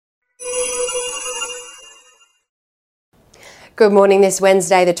Good morning this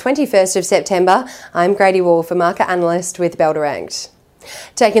Wednesday, the 21st of September. I'm Grady Wolf, a market analyst with Bell Direct.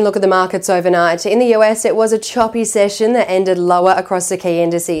 Taking a look at the markets overnight. In the US, it was a choppy session that ended lower across the key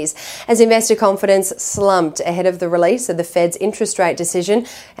indices as investor confidence slumped ahead of the release of the Fed's interest rate decision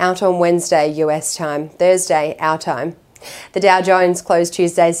out on Wednesday US time, Thursday our time. The Dow Jones closed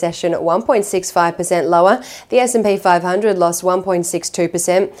Tuesday's session at 1.65% lower, the S&P 500 lost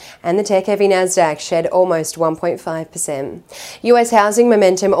 1.62%, and the tech-heavy Nasdaq shed almost 1.5%. US housing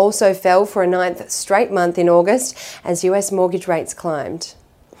momentum also fell for a ninth straight month in August as US mortgage rates climbed.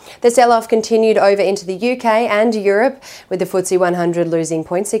 The sell-off continued over into the UK and Europe, with the FTSE 100 losing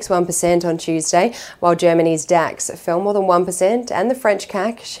 0.61% on Tuesday, while Germany's DAX fell more than 1% and the French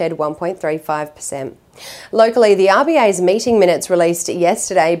CAC shed 1.35%. Locally, the RBA's meeting minutes released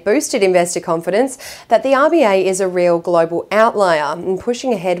yesterday boosted investor confidence that the RBA is a real global outlier and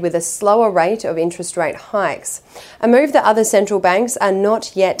pushing ahead with a slower rate of interest rate hikes, a move that other central banks are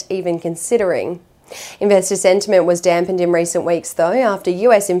not yet even considering. Investor sentiment was dampened in recent weeks, though, after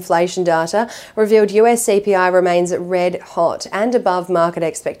US inflation data revealed US CPI remains red hot and above market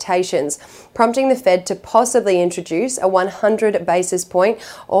expectations, prompting the Fed to possibly introduce a 100 basis point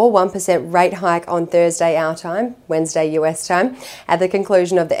or 1% rate hike on Thursday our time, Wednesday US time, at the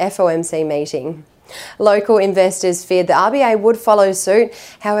conclusion of the FOMC meeting. Local investors feared the RBA would follow suit,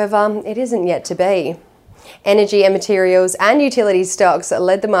 however, it isn't yet to be. Energy and materials and utility stocks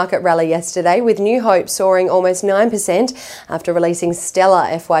led the market rally yesterday, with New Hope soaring almost 9% after releasing stellar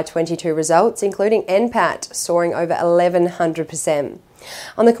FY22 results, including NPAT soaring over 1,100%.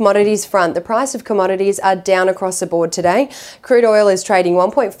 On the commodities front, the price of commodities are down across the board today. Crude oil is trading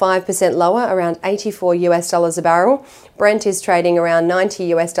 1.5% lower, around $84 a barrel. Brent is trading around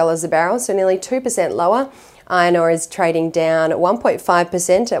 $90 a barrel, so nearly 2% lower. Iron ore is trading down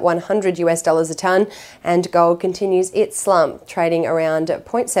 1.5% at $100 a tonne, and gold continues its slump, trading around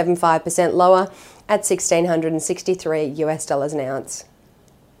 0.75% lower at $1,663 an ounce.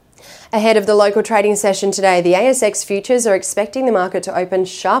 Ahead of the local trading session today, the ASX futures are expecting the market to open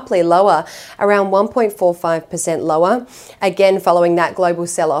sharply lower, around 1.45% lower, again following that global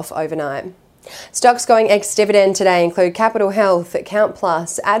sell-off overnight. Stocks going ex-dividend today include Capital Health, Count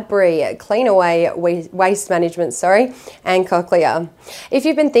Plus, Adbury, Cleanaway Waste Management, and Cochlear. If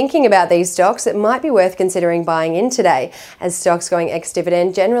you've been thinking about these stocks, it might be worth considering buying in today, as stocks going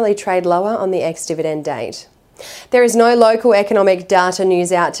ex-dividend generally trade lower on the ex-dividend date. There is no local economic data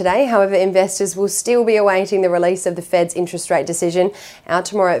news out today. However, investors will still be awaiting the release of the Fed's interest rate decision out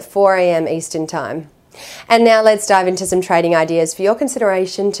tomorrow at 4 a.m. Eastern Time. And now let's dive into some trading ideas for your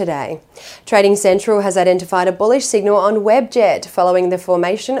consideration today. Trading Central has identified a bullish signal on Webjet following the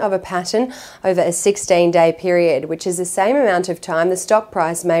formation of a pattern over a 16-day period, which is the same amount of time the stock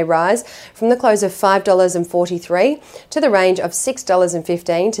price may rise from the close of $5.43 to the range of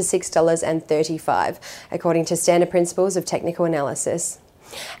 $6.15 to $6.35, according to Standard Principles of Technical Analysis.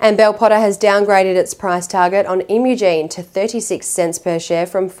 And Bell Potter has downgraded its price target on Imugene to 36 cents per share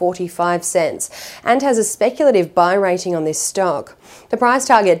from 45 cents and has a speculative buy rating on this stock. The price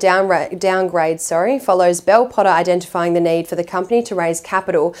target downgrade follows Bell Potter identifying the need for the company to raise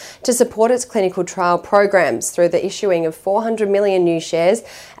capital to support its clinical trial programs through the issuing of 400 million new shares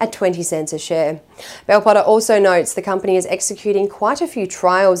at 20 cents a share. Bell Potter also notes the company is executing quite a few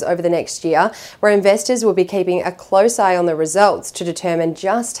trials over the next year, where investors will be keeping a close eye on the results to determine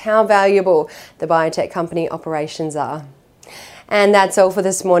just how valuable the biotech company operations are. And that's all for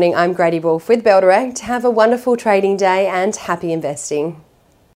this morning. I'm Grady Wolf with Bell Direct. Have a wonderful trading day and happy investing.